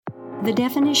The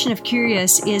definition of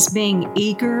curious is being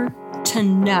eager to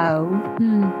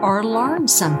know or learn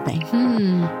something.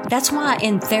 That's why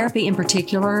in therapy in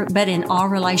particular, but in all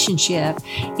relationship,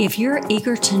 if you're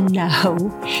eager to know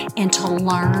and to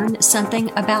learn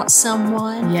something about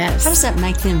someone, Yes. how does that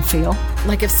make them feel?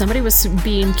 Like if somebody was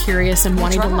being curious and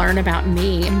wanting to learn about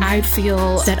me, I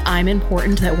feel that I'm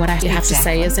important, that what I have to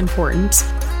say is important.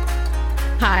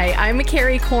 Hi, I'm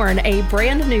Carrie Korn, a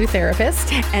brand new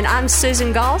therapist. And I'm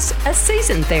Susan Goss, a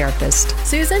seasoned therapist.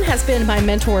 Susan has been my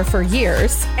mentor for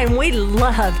years. And we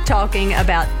love talking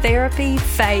about therapy,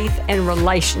 faith, and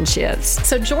relationships.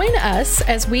 So join us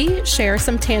as we share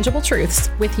some tangible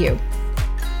truths with you.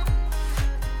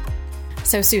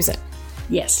 So Susan.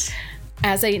 Yes.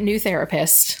 As a new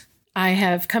therapist, I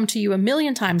have come to you a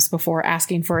million times before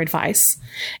asking for advice.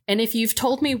 And if you've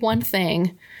told me one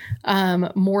thing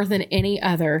more than any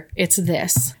other, it's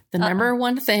this. The number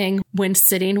one thing when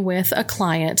sitting with a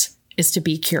client is to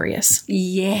be curious.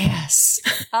 Yes.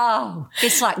 Oh,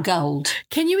 it's like gold.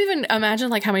 Can you even imagine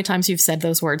like how many times you've said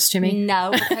those words to me?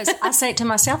 No, because I say it to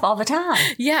myself all the time.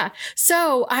 Yeah.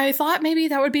 So I thought maybe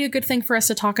that would be a good thing for us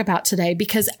to talk about today,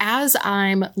 because as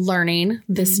I'm learning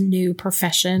this new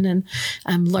profession and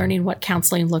I'm learning what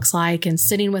counseling looks like and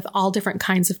sitting with all different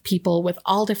kinds of people with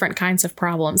all different kinds of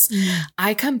problems,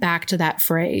 I come back to that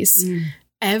phrase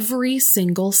every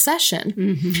single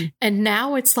session. And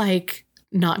now it's like,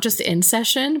 not just in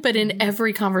session, but in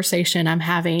every conversation I'm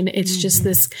having, it's just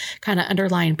this kind of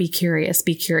underlying, be curious,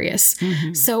 be curious.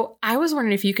 So I was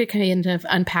wondering if you could kind of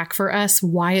unpack for us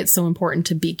why it's so important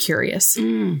to be curious.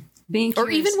 Being curious.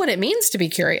 Or even what it means to be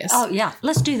curious. Oh, yeah.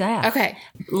 Let's do that. Okay.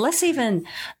 Let's even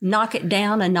knock it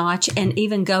down a notch and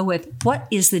even go with what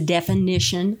is the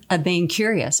definition of being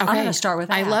curious? Okay. I'm going to start with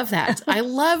that. I love that. I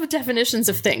love definitions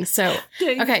of things. So,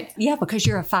 okay. Yeah, because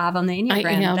you're a 5 on the Enneagram.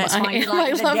 I am. That's why you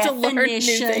like the love to learn new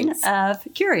definition things. of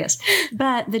curious.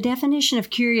 But the definition of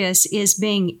curious is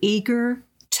being eager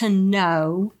to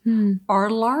know or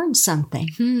learn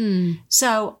something.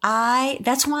 So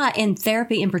that's why in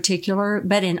therapy in particular,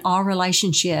 but in all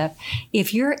relationship,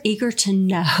 if you're eager to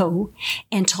know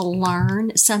and to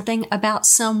learn something about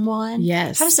someone,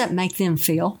 Yes. how does that make them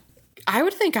feel? I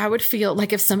would think I would feel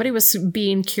like if somebody was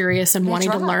being curious and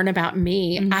wanting to learn about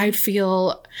me, I'd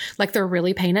feel like they're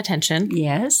really paying attention.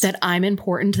 Yes. That I'm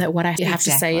important, that what I have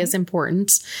to say is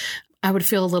important. I would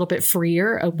feel a little bit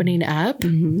freer opening up.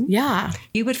 Yeah.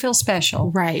 You would feel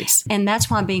special. Right. And that's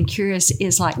why being curious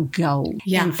is like gold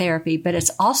in therapy, but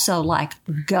it's also like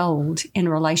gold in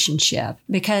relationship,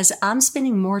 because I'm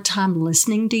spending more time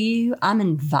listening to you. I'm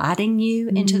inviting you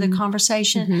into the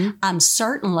conversation. I'm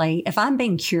certainly, if I'm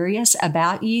being curious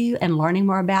about you and learning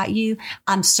more about you,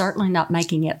 I'm certainly not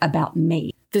making it about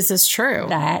me. This is true.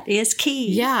 That is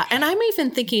key. Yeah. And I'm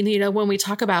even thinking, when we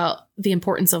talk about the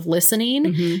importance of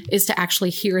listening is to actually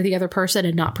hear the other person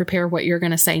and not prepare what you're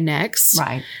going to say next.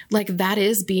 Right. Like that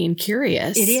is being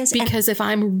curious. It is. Because if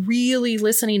I'm really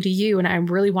listening to you and I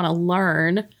really want to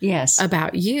learn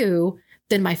about you,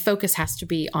 then my focus has to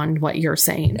be on what you're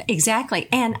saying. Exactly.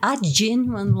 And I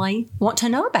genuinely want to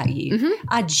know about you.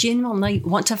 I genuinely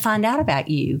want to find out about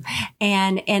you.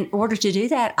 And in order to do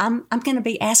that, I'm going to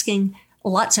be asking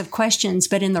lots of questions,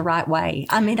 but in the right way.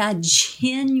 I mean, I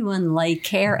genuinely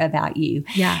care about you.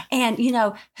 Yeah. And,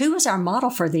 who was our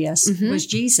model for this was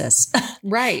Jesus.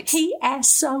 Right. He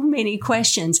asked so many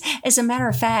questions. As a matter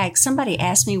of fact, somebody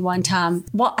asked me one time,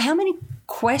 well, how many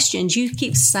questions? You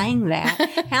keep saying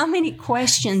that. How many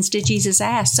questions did Jesus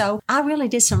ask? So I really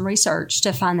did some research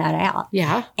to find that out.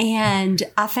 Yeah. And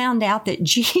I found out that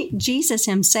Jesus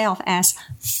himself asked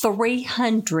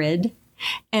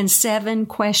 307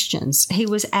 questions. He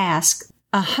was asked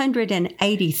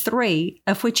 183,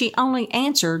 of which he only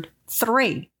answered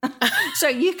 3. So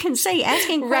you can see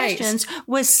asking questions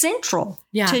was central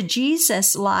to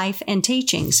Jesus' life and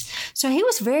teachings. So he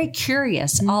was very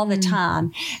curious all the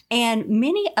time. And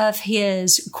many of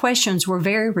his questions were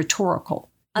very rhetorical.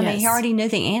 I mean, he already knew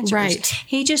the answers. Right.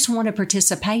 He just wanted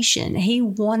participation. He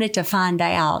wanted to find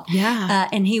out. Yeah.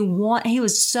 And he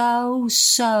was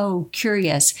so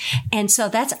curious. And so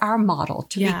that's our model,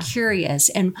 to be curious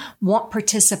and want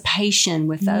participation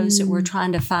with those that we're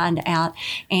trying to find out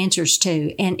answers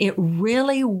to. And it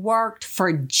really worked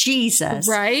for Jesus.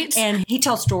 Right. And he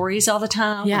told stories all the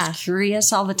time, was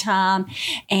curious all the time,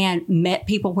 and met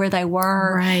people where they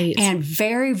were. Right. And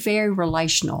very, very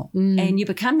relational. And you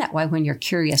become that way when you're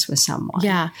curious curious with someone.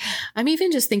 Yeah. I'm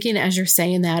even just thinking as you're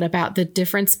saying that about the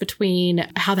difference between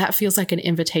how that feels like an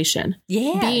invitation.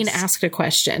 Yes. Being asked a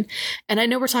question. And I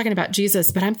know we're talking about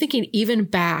Jesus, but I'm thinking even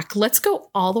back, let's go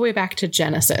all the way back to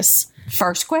Genesis.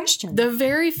 First question. The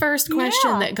very first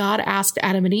question that God asked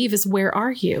Adam and Eve is, where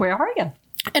are you? Where are you?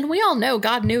 And we all know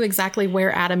God knew exactly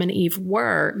where Adam and Eve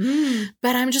were.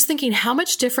 But I'm just thinking, how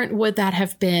much different would that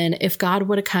have been if God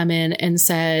would have come in and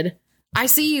said, I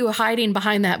see you hiding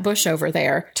behind that bush over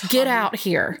there. Get out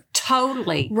here.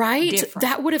 Totally. Right? Different.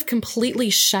 That would have completely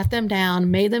shut them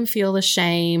down, made them feel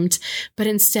ashamed. But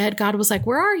instead, God was like,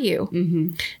 where are you?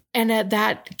 Mm-hmm. And at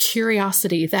that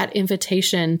curiosity, that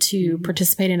invitation to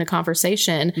participate in a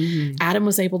conversation, Adam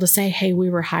was able to say, hey, we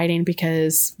were hiding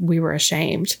because we were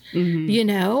ashamed, you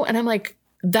know? And I'm like,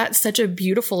 that's such a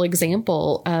beautiful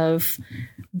example of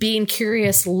being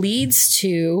curious leads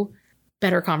to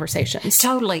better conversations.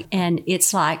 Totally. And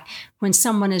it's like when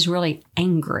someone is really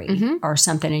angry or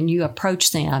something and you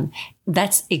approach them,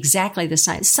 that's exactly the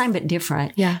same but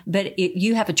different. Yeah. But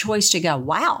you have a choice to go,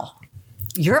 wow,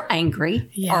 you're angry.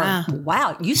 Yeah. Or,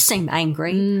 wow, you seem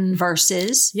angry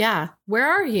versus. Yeah. Where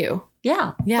are you?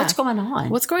 Yeah. What's going on?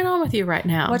 What's going on with you right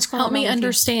now? Help me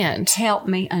understand. Help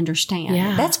me understand.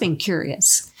 Yeah. That's being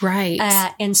curious. Right.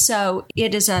 And so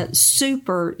it is a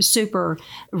super, super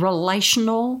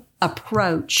relational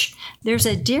approach. There's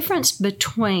a difference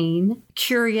between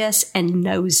curious and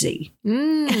nosy.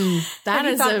 That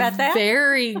is a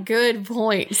very good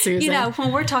point, Susan. You know,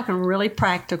 when we're talking really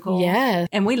practical,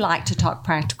 and we like to talk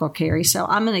practical, Carrie, so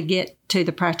I'm going to get to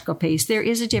the practical piece. There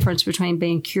is a difference between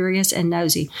being curious and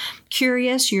nosy.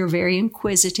 Curious, you're very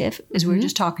inquisitive, as we were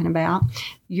just talking about.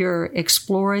 You're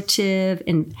explorative,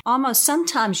 and almost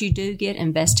sometimes you do get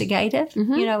investigative,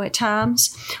 you know, at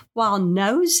times, while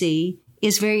nosy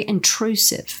is very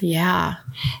intrusive. Yeah.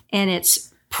 And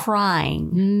it's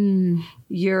prying.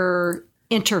 You're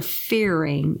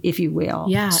interfering, if you will.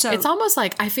 Yeah. So it's almost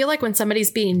like, I feel like when somebody's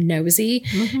being nosy,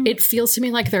 it feels to me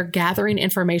like they're gathering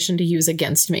information to use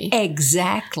against me.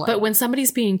 Exactly. But when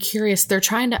somebody's being curious, they're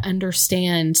trying to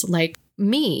understand, like,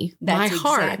 me, my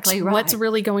heart, exactly right. What's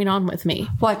really going on with me.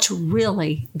 What's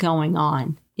really going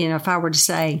on? You know, if I were to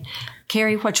say,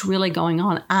 Carrie, what's really going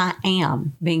on? I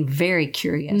am being very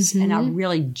curious and I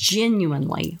really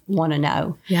genuinely want to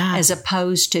know as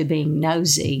opposed to being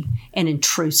nosy and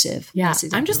intrusive. Yeah.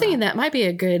 I'm just thinking that might be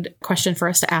a good question for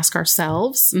us to ask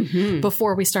ourselves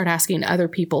before we start asking other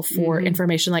people for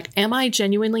information. Like, am I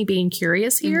genuinely being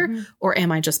curious here or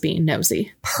am I just being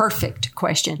nosy? Perfect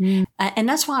question. And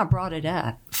that's why I brought it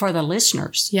up for the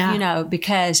listeners, you know,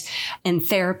 because in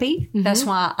therapy, that's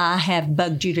why I have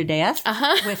bugged you to death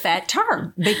with that term.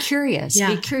 Be curious.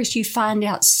 Be curious. You find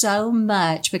out so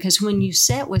much because when you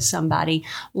sit with somebody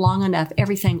long enough,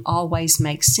 everything always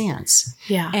makes sense.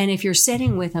 Yeah. And if you're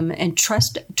sitting with them and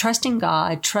trusting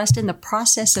God, trusting the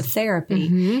process of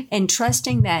therapy and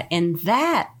trusting that in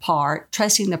that part,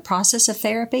 trusting the process of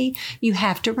therapy, you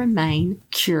have to remain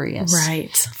curious.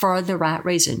 Right. For the right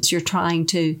reasons. You're trying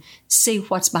to see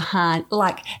what's behind,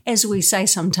 like, as we say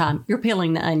sometimes, you're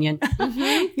peeling the onion.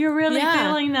 You're really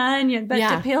peeling the onion. But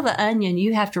to peel the onion,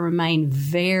 you have to remain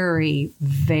very,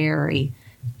 very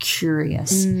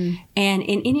curious. And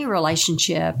in any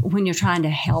relationship, when you're trying to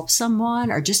help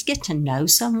someone or just get to know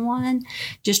someone,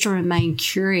 just to remain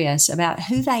curious about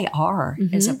who they are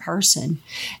as a person,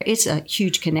 it's a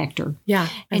huge connector. Yeah,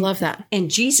 I love that.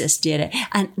 And Jesus did it.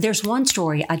 And there's one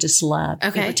story I just love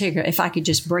in particular, if I could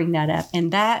just bring that up,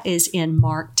 and that is in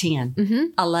Mark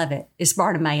 10. I love it. It's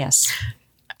Bartimaeus.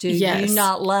 Do you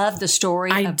not love the story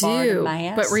of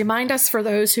Bartimaeus? But remind us, for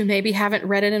those who maybe haven't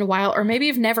read it in a while, or maybe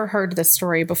you've never heard this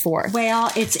story before.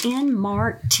 Well, it's in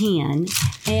Mark 10,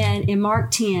 and in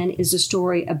Mark 10 is the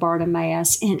story of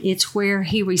Bartimaeus, and it's where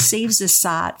he receives a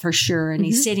sight for sure, and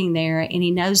he's sitting there, and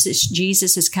he knows that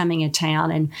Jesus is coming in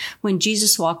town, and when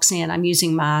Jesus walks in, I'm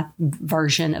using my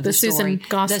version of the story. Susan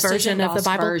Goss version of the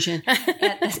Bible. Version.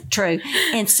 True.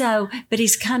 And so, but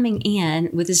he's coming in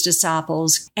with his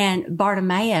disciples, and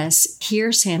Bartimaeus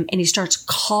hears him and he starts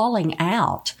calling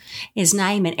out his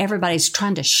name, and everybody's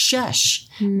trying to shush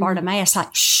Bartimaeus,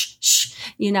 like, shh, shh,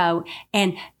 you know,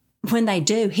 and when they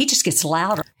do, he just gets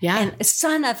louder. Yeah. And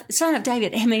son of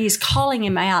David, I mean, he's calling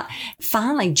him out.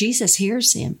 Finally, Jesus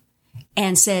hears him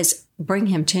and says, bring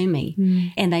him to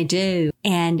me. And they do.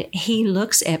 And he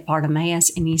looks at Bartimaeus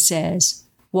and he says,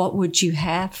 what would you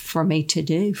have for me to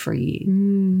do for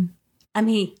you? I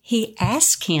mean, he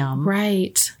asked him.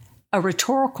 Right. A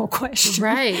rhetorical question.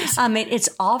 Right. I mean, it's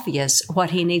obvious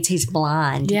what he needs. He's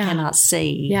blind. He cannot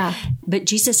see. Yeah. But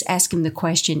Jesus asked him the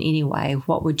question anyway,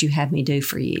 what would you have me do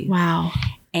for you? Wow.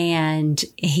 And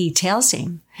he tells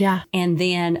him. Yeah. And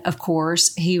then, of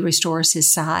course, he restores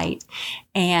his sight.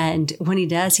 And when he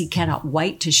does, he cannot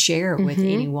wait to share it with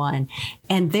anyone.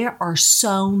 And there are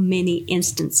so many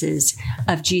instances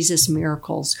of Jesus'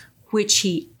 miracles which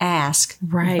he asked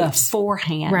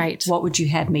beforehand, what would you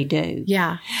have me do?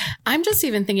 Yeah. I'm just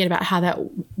even thinking about how that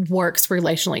works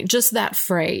relationally. Just that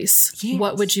phrase,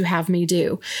 what would you have me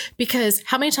do? Because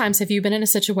how many times have you been in a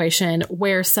situation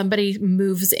where somebody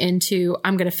moves into,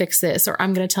 I'm going to fix this, or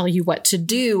I'm going to tell you what to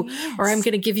do, or I'm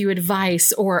going to give you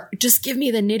advice, or just give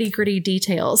me the nitty gritty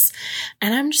details.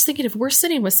 And I'm just thinking, if we're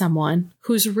sitting with someone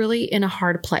who's really in a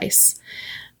hard place,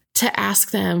 to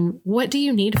ask them, what do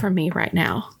you need from me right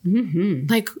now?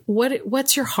 Like,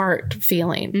 what's your heart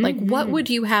feeling? Like, what would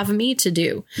you have me to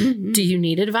do? Do you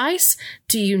need advice?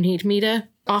 Do you need me to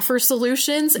offer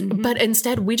solutions? But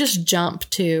instead we just jump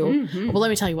to, well, let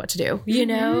me tell you what to do, you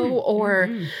know,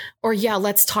 or yeah,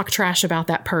 let's talk trash about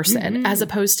that person, as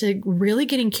opposed to really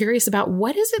getting curious about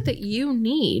what is it that you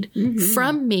need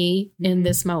from me in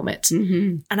this moment.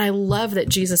 And I love that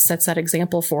Jesus sets that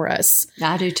example for us.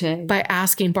 I do too. By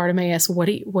asking Bartimaeus, what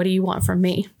do you want from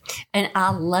me? And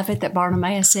I love it that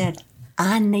Bartimaeus said,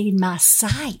 I need my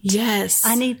sight. Yes.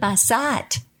 I need my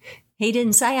sight. He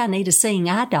didn't say, I need a seeing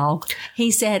eye dog.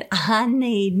 He said, I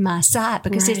need my sight,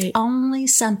 because it's only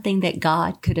something that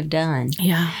God could have done.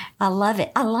 Yeah. I love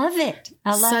it. I love it.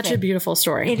 I love Such a beautiful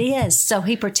story. It is. So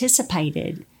he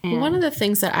participated. One of the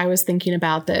things that I was thinking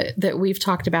about that we've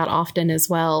talked about often as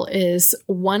well is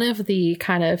one of the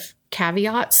kind of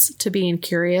caveats to being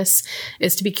curious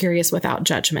is to be curious without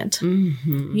judgment,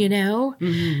 you know,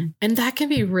 and that can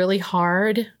be really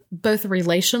hard, both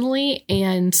relationally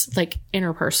and like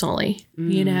interpersonally,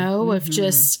 you know, of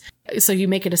just, so you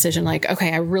make a decision like,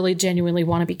 okay, I really genuinely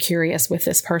want to be curious with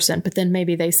this person, but then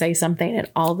maybe they say something and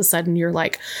all of a sudden you're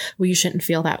like, well, you shouldn't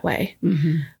feel that way.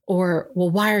 Or, well,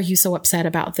 why are you so upset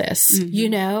about this? You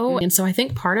know? And so I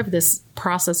think part of this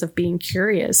process of being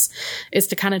curious is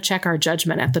to kind of check our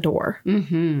judgment at the door.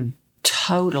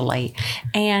 Totally.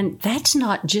 And that's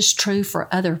not just true for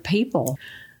other people,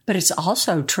 but it's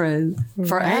also true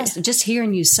for us. Just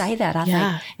hearing you say that, I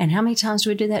think, and how many times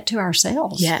do we do that to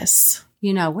ourselves? Yes.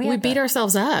 You know, we beat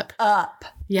ourselves up.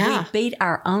 Yeah. We beat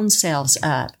our own selves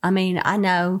up. I mean, I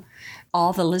know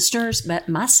all the listeners, but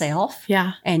myself.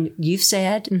 Yeah. And you've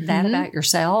said that about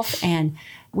yourself. And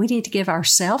we need to give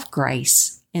ourselves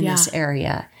grace in this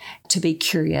area to be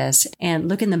curious and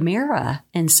look in the mirror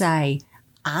and say,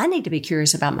 I need to be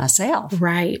curious about myself.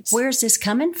 Right. Where's this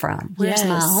coming from? Where's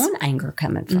my own anger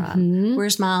coming from?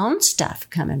 Where's my own stuff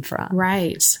coming from?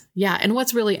 Right. Yeah. And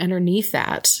what's really underneath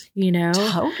that, you know?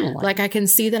 Totally. Like I can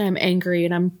see that I'm angry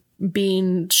and I'm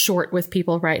being short with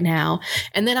people right now.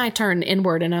 And then I turn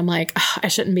inward and I'm like, oh, I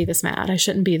shouldn't be this mad. I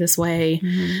shouldn't be this way.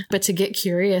 But to get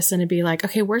curious and to be like,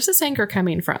 okay, where's this anger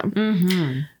coming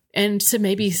from? And to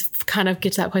maybe kind of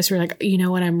get to that place where you're like, you know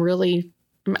what,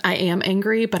 I am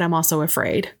angry, but I'm also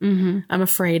afraid. I'm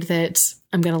afraid that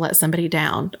I'm going to let somebody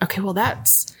down. Okay, well,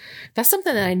 that's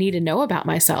something that I need to know about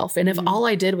myself. And if all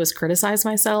I did was criticize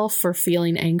myself for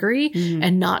feeling angry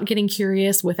and not getting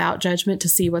curious without judgment to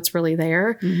see what's really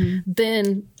there,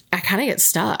 then I kind of get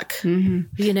stuck,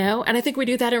 you know? And I think we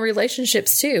do that in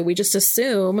relationships too. We just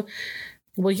assume,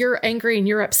 well, you're angry and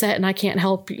you're upset and I can't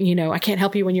help, you know, I can't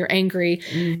help you when you're angry,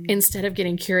 instead of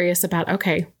getting curious about,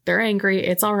 okay, they're angry.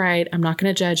 It's all right. I'm not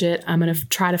going to judge it. I'm going to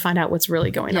try to find out what's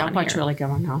really going on. What's really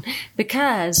going on.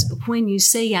 Because when you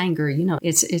see anger, you know,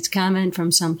 it's coming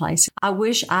from someplace. I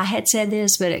wish I had said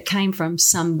this, but it came from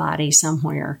somebody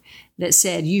somewhere that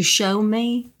said, you show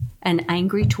me an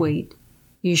angry tweet.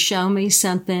 You show me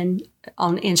something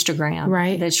on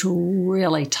Instagram that's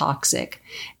really toxic,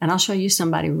 and I'll show you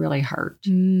somebody really hurt.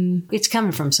 It's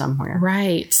coming from somewhere.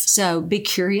 Right. So be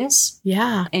curious.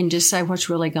 Yeah. And just say what's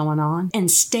really going on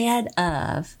instead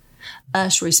of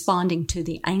us responding to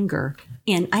the anger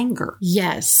in anger.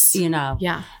 Yes. You know.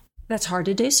 Yeah. That's hard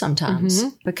to do sometimes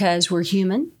because we're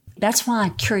human. That's why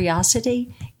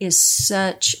curiosity is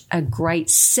such a great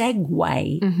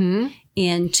segue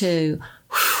into,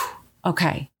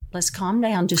 okay, let's calm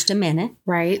down just a minute.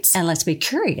 Right. And let's be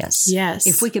curious. Yes.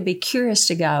 If we could be curious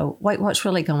to go, wait, what's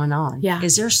really going on? Yeah.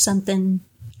 Is there something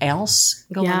else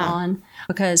going on?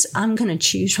 Because I'm going to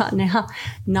choose right now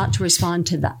not to respond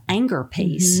to the anger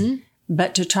piece,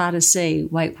 but to try to see,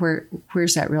 wait,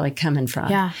 where's that really coming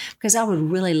from? Yeah. Because I would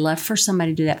really love for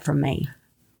somebody to do that for me.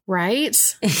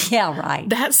 right? Yeah, right.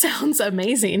 That sounds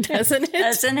amazing, doesn't it?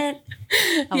 Doesn't it?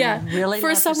 Yeah. Really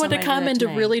for someone to come and to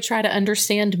really try to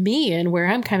understand me and where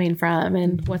I'm coming from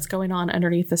and what's going on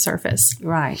underneath the surface.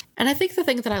 Right. And I think the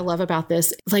thing that I love about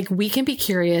this, like, we can be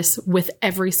curious with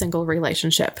every single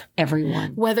relationship.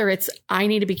 Everyone. Whether it's, I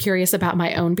need to be curious about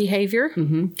my own behavior.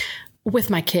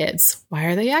 With my kids. Why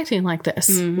are they acting like this?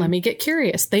 Let me get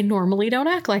curious. They normally don't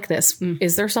act like this.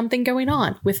 Is there something going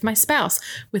on with my spouse,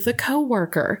 with a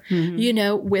coworker, you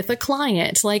know, with a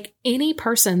client, like any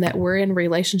person that we're in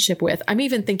relationship with? I'm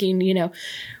even thinking, you know,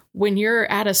 when you're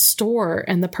at a store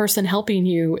and the person helping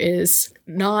you is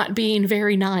not being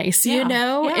very nice, you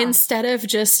know, instead of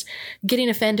just getting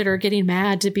offended or getting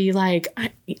mad, to be like,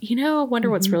 I wonder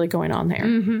what's really going on there.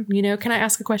 You know, can I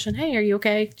ask a question? Hey, are you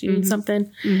okay? Do you need something?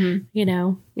 You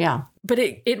know? Yeah. But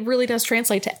it really does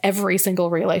translate to every single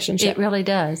relationship. It really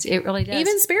does. It really does.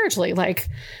 Even spiritually, like,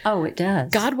 oh, it does.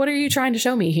 God, what are you trying to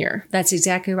show me here? That's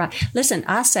exactly right. Listen,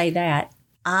 I say that.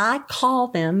 I call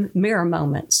them mirror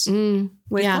moments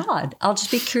with God. I'll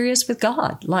just be curious with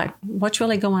God. Like, what's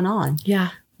really going on? Yeah.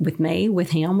 With me,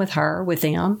 with him, with her, with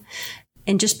them.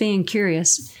 And just being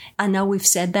curious. I know we've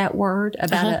said that word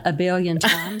about a billion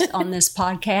times on this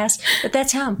podcast, but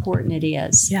that's how important it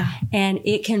is. Yeah. And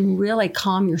it can really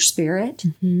calm your spirit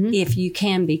if you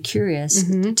can be curious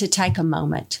to take a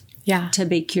moment. Yeah. To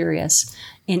be curious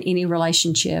in any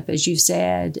relationship. As you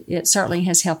said, it certainly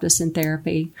has helped us in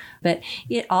therapy, but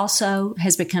it also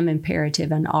has become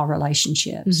imperative in all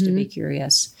relationships to be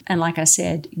curious. And like I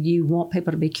said, you want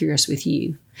people to be curious with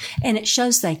you. And it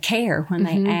shows they care when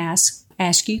they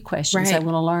ask you questions. They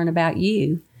want to learn about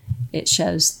you. It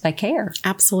shows they care.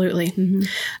 Absolutely.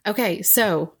 Okay.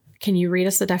 So can you read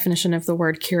us the definition of the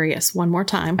word curious one more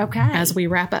time? Okay. As we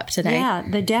wrap up today. Yeah.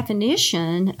 The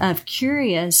definition of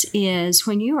curious is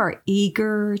when you are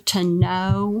eager to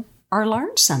know or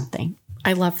learn something.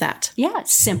 I love that. Yeah.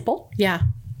 It's simple. Yeah.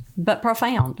 But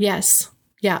profound. Yes.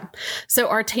 Yeah. So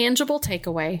our tangible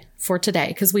takeaway for today,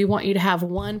 because we want you to have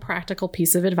one practical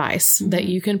piece of advice that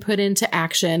you can put into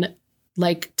action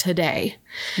like today,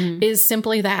 is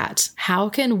simply that. How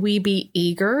can we be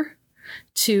eager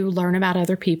to learn about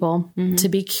other people, to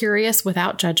be curious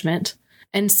without judgment?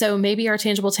 And so maybe our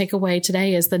tangible takeaway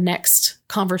today is the next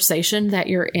conversation that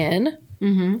you're in,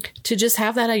 to just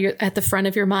have that at the front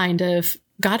of your mind of,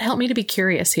 God, help me to be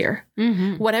curious here.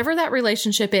 Whatever that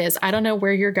relationship is, I don't know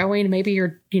where you're going. Maybe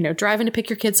you're, driving to pick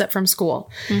your kids up from school.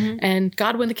 And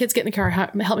God, when the kids get in the car,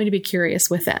 help me to be curious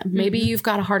with them. Maybe you've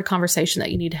got a hard conversation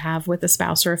that you need to have with a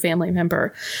spouse or a family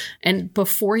member. And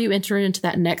before you enter into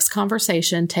that next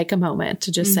conversation, take a moment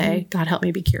to just say, God, help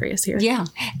me be curious here. Yeah.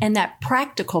 And that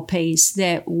practical piece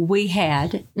that we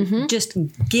had, just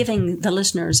giving the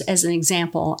listeners as an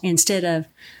example, instead of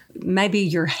maybe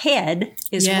your head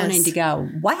is wanting to go,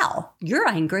 wow, you're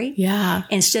angry. Yeah.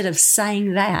 Instead of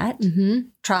saying that,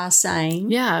 try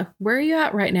saying, yeah, where are you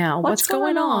at right now? What's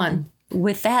going on?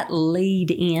 With that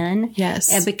lead in. Yes.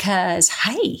 And because,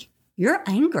 hey, you're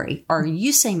angry or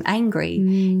you seem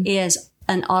angry is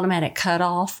an automatic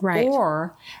cutoff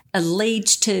or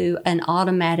leads to an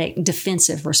automatic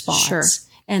defensive response. Sure.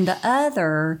 And the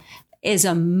other is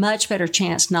a much better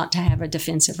chance not to have a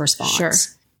defensive response. Sure.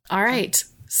 All right.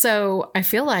 So I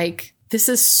feel like this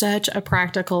is such a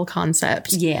practical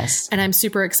concept. Yes. And I'm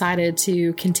super excited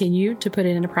to continue to put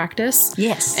it into practice.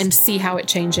 Yes. And see how it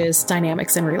changes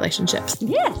dynamics in relationships.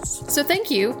 Yes. So thank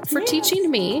you for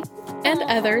teaching me and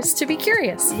others to be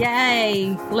curious.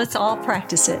 Yay. Let's all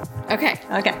practice it. Okay.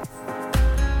 Okay.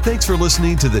 Thanks for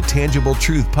listening to the Tangible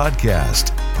Truth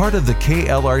Podcast, part of the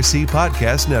KLRC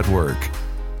Podcast Network.